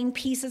highlighting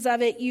pieces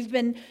of it. You've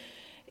been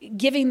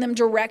giving them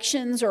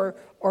directions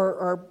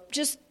or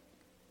just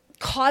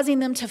causing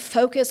them to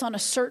focus on a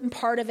certain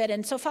part of it.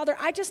 And so, Father,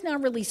 I just now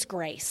release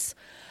grace.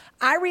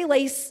 I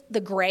release the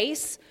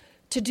grace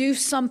to do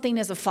something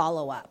as a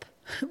follow-up.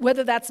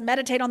 Whether that's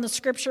meditate on the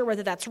scripture,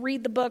 whether that's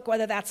read the book,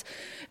 whether that's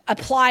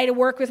apply to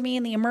work with me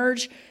in the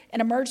Emerge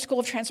School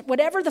of Transformation,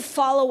 whatever the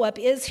follow-up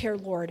is here,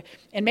 Lord,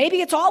 and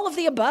maybe it's all of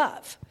the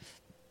above.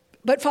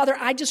 But Father,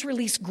 I just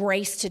release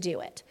grace to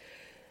do it.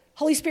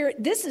 Holy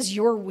Spirit, this is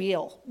your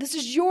will. This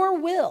is your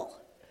will.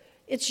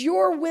 It's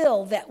your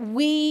will that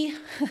we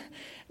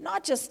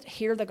not just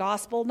hear the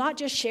gospel, not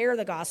just share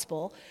the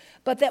gospel,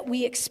 but that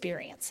we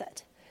experience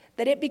it,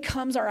 that it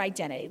becomes our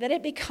identity, that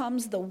it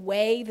becomes the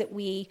way that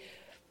we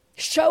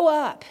show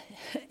up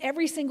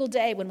every single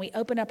day when we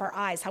open up our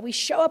eyes, how we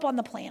show up on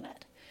the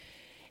planet.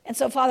 And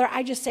so, Father,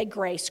 I just say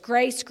grace,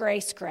 grace,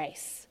 grace,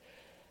 grace.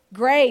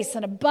 Grace,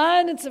 an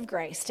abundance of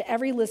grace to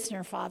every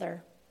listener,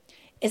 Father,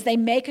 as they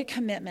make a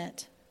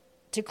commitment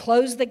to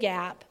close the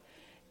gap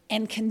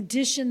and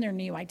condition their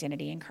new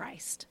identity in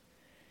Christ.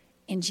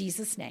 In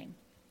Jesus' name,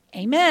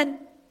 amen.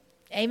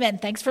 Amen.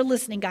 Thanks for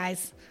listening,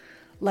 guys.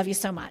 Love you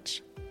so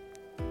much.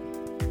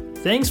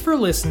 Thanks for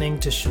listening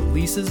to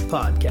Shalise's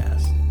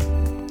podcast.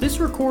 This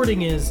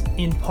recording is,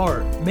 in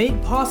part,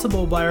 made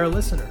possible by our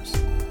listeners.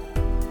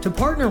 To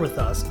partner with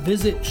us,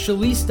 visit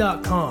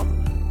Shalise.com,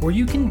 where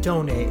you can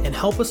donate and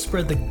help us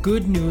spread the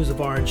good news of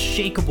our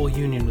unshakable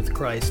union with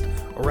Christ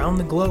around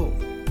the globe.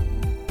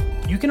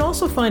 You can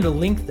also find a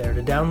link there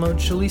to download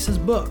Shalise's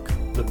book,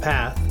 The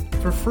Path,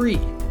 for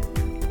free.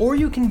 Or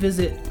you can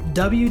visit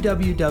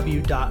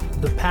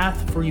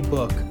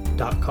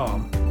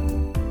www.thepathfreebook.com.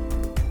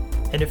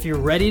 And if you're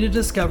ready to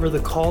discover the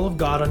call of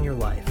God on your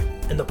life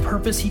and the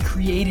purpose He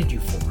created you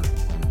for,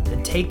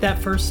 then take that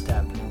first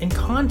step and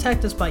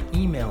contact us by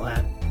email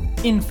at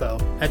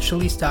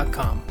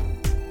info@shalise.com.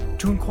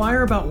 to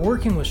inquire about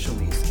working with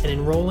Shalise and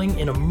enrolling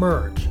in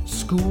Emerge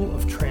School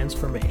of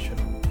Transformation.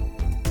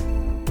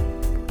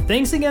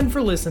 Thanks again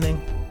for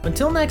listening.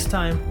 Until next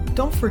time,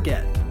 don't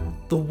forget,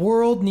 the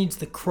world needs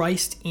the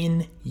Christ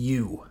in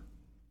you.